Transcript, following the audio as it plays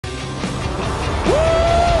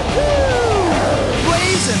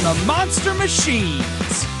in the Monster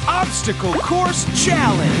Machines Obstacle Course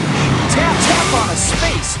Challenge. Tap on a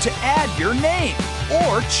space to add your name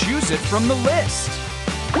or choose it from the list.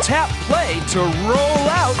 Tap play to roll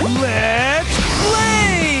out. Let's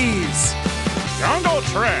blaze! Jungle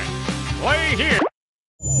Trek, play here.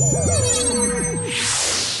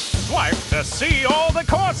 Swipe to see all the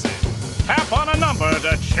courses. Tap on a number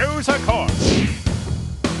to choose a course.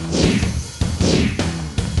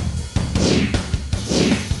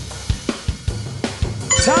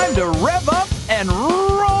 Time to rev up and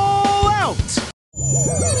roll out!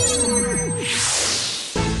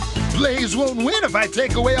 Blaze won't win if I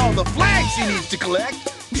take away all the flags he needs to collect.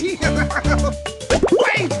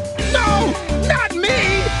 Wait! No! Not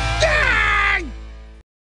me! Ah!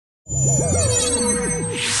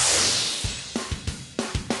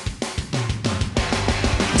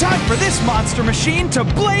 Time for this Monster Machine to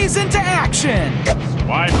blaze into action!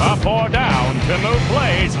 Swipe up or down to move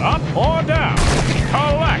Blaze up or down.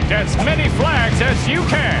 Collect as many flags as you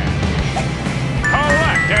can.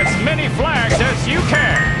 Collect as many flags as you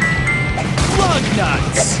can. Lug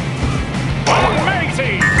nuts!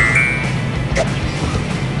 Amazing!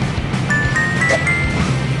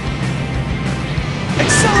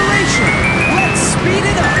 Acceleration! Let's speed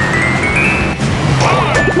it up!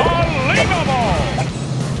 Unbelievable!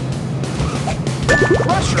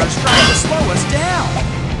 Crusher is trying to slow us down!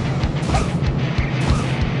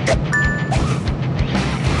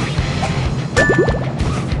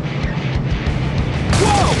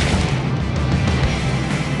 Whoa!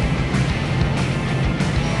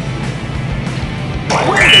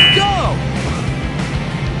 Way to go!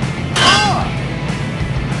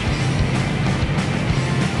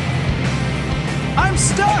 I'm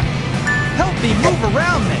stuck! Help me move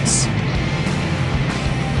around this!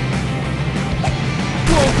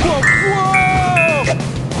 Whoa, whoa, whoa!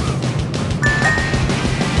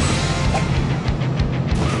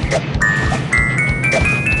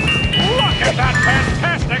 Look at that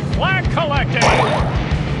fantastic flag collecting!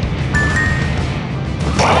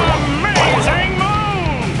 Amazing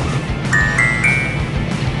move!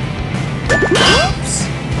 Whoops!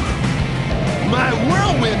 My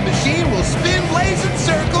whirlwind machine will spin Blaze in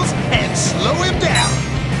circles and slow him down.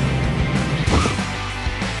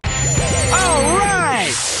 All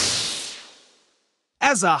right!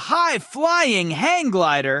 As a high-flying hang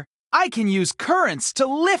glider, I can use currents to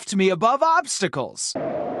lift me above obstacles.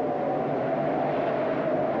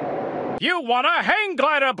 You won a Hang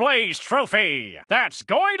Glider Blaze trophy! That's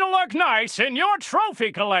going to look nice in your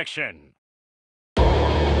trophy collection!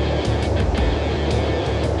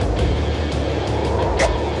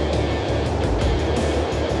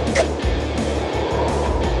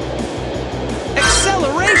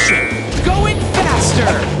 Acceleration! Going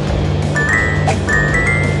faster!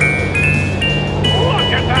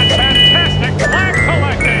 Look at that fantastic flag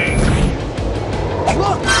collecting!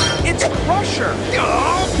 Look! It's Crusher!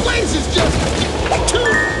 Oh, Blaze is just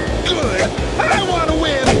too good. I want to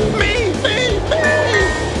win. Me, me, me.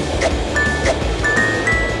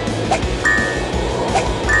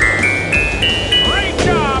 Great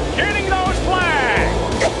job getting those flags!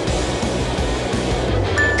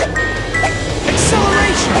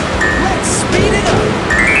 Acceleration! Let's speed it up!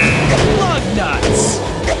 Lug nuts!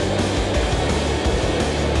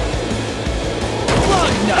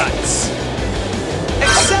 Lug nuts!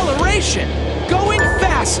 Acceleration! Going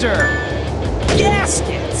faster!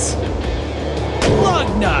 Gaskets! Lug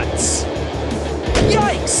nuts!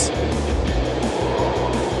 Yikes!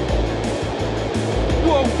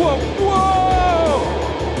 Whoa, whoa, whoa!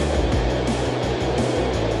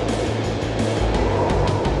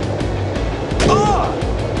 Oh!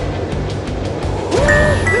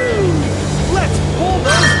 Woo-hoo! Let's pull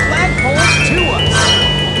those flagpoles to us!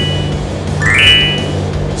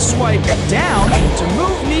 Swipe down to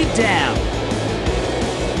move me down.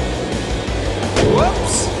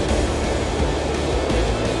 Whoops!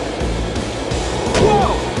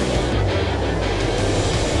 Whoa!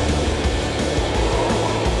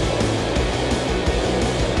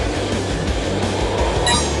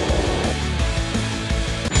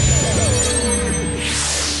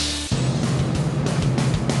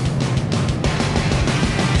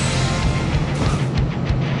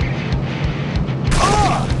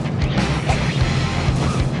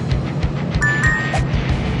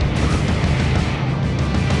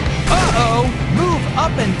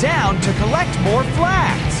 Up and down to collect more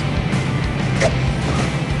flags.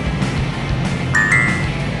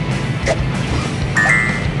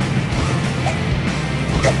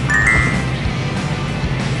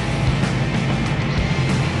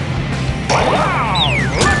 Wow!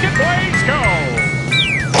 Look at Blaze go!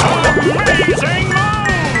 Amazing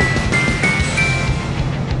move!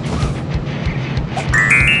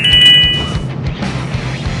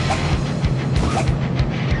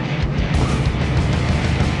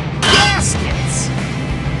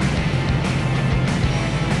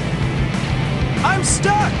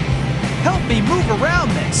 move around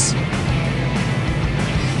this.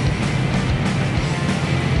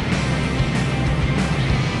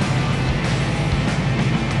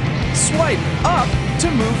 Swipe up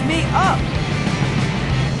to move me up.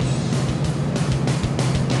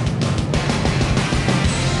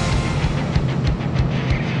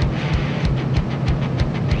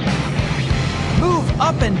 Move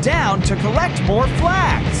up and down to collect more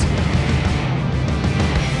flags.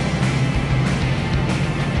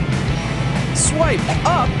 Swipe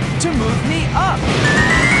up to move me up.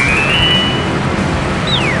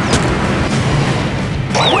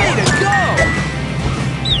 Way to go!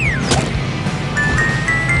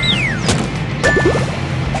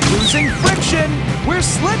 Losing friction! We're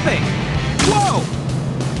slipping! Whoa!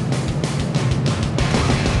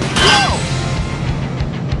 Whoa!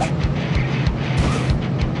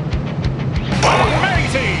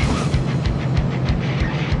 Amazing!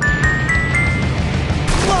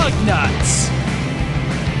 Lug nuts!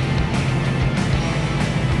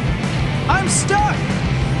 I'm stuck!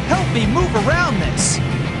 Help me move around this!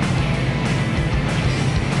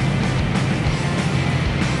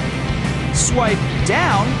 Swipe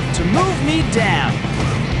down to move me down.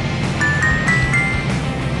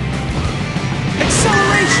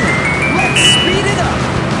 Acceleration! Let's speed it up!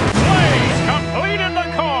 Blaze completed the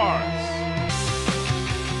course!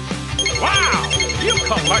 Wow! You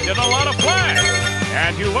collected a lot of flags!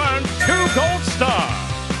 And you earned 2 gold stars!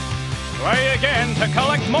 Play again to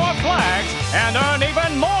collect more flags and earn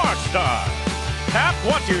even more stars! Tap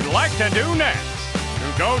what you'd like to do next.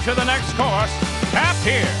 To go to the next course, tap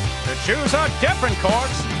here. To choose a different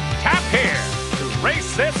course, tap here. To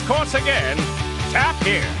race this course again, tap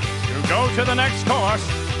here. To go to the next course,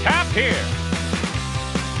 tap here.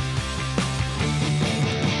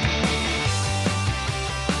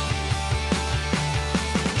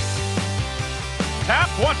 Tap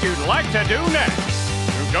what you'd like to do next.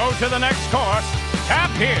 To go to the next course,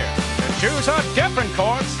 tap here. To choose a different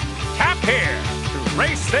course, tap here. To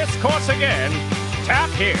race this course again, tap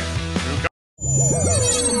here. To go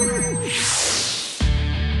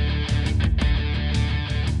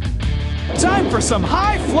Time for some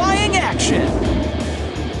high-flying action!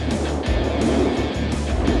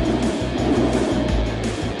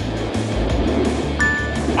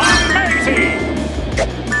 Amazing!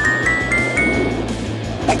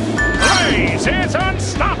 Blaze is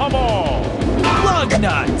unstoppable! Lug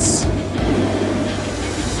nuts!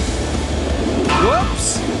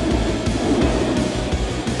 Whoops!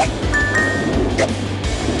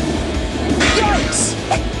 Yikes!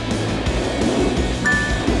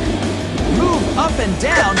 Move up and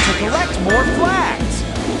down to collect more flags.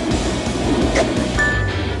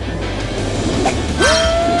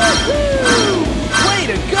 Woo-hoo! Way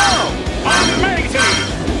to go! Amazing!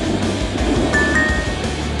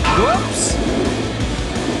 Whoops!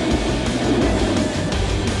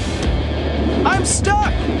 I'm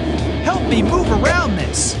stuck! Help me move around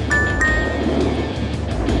this.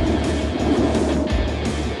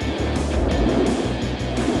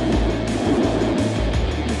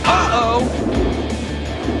 Uh-oh!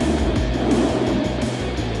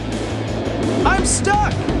 I'm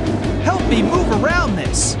stuck! Help me move around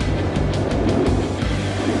this.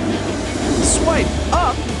 Swipe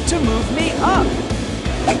up to move me up.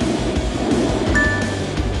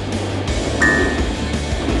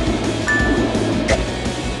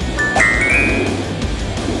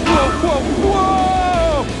 Whoa, whoa,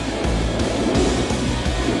 whoa!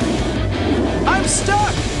 I'm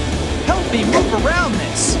stuck! Help me move around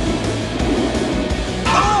this.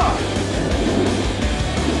 Ah!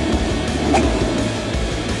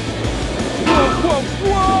 Whoa, whoa,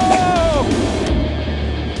 whoa!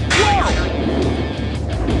 Whoa!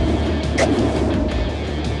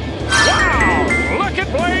 Wow! Look at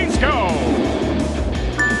Blaze go!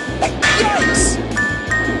 Yikes!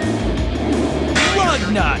 Lug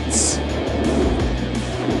nuts!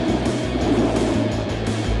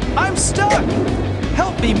 I'm stuck!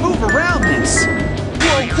 Help me move around this.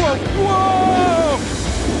 Whoa, whoa, whoa!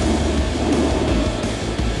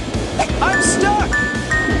 I'm stuck!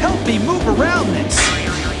 Help me move around this.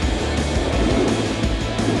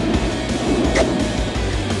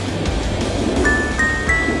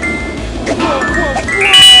 Whoa, whoa,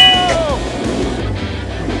 whoa!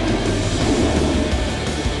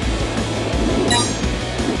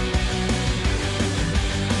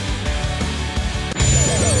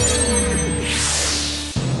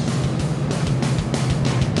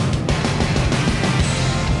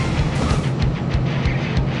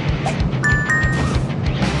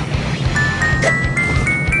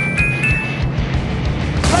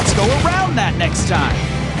 Let's go around that next time.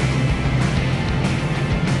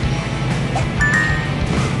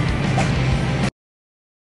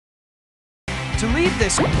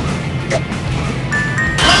 this.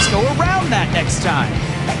 Let's go around that next time.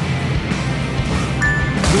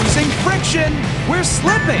 Losing friction. We're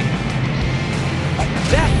slipping.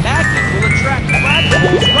 That magnet will attract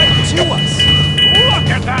flagpoles right to us. Look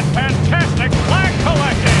at that fantastic flag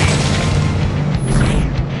collecting!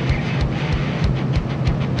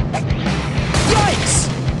 Yikes!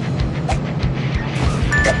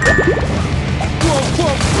 Whoa,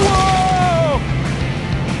 whoa, whoa!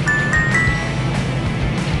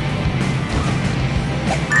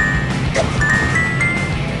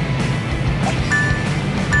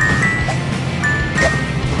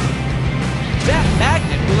 That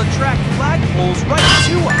magnet will attract flagpoles right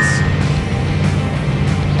to us.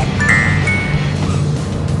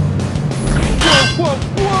 Whoa,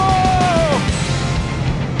 whoa!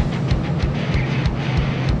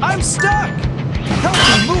 I'm stuck! Help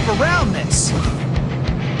me move around this!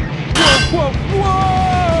 Whoa,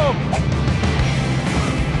 whoa!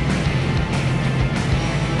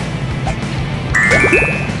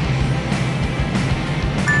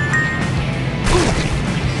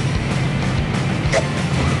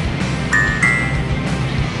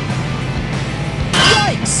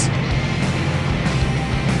 Yikes!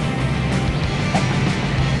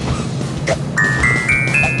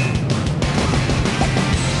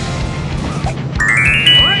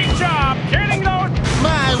 Great job getting those...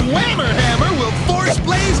 My whammer hammer will force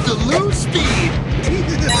Blaze to lose speed.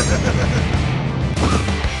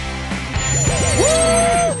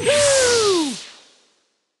 Woo-hoo!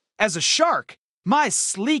 As a shark, my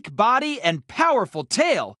sleek body and powerful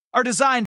tail are designed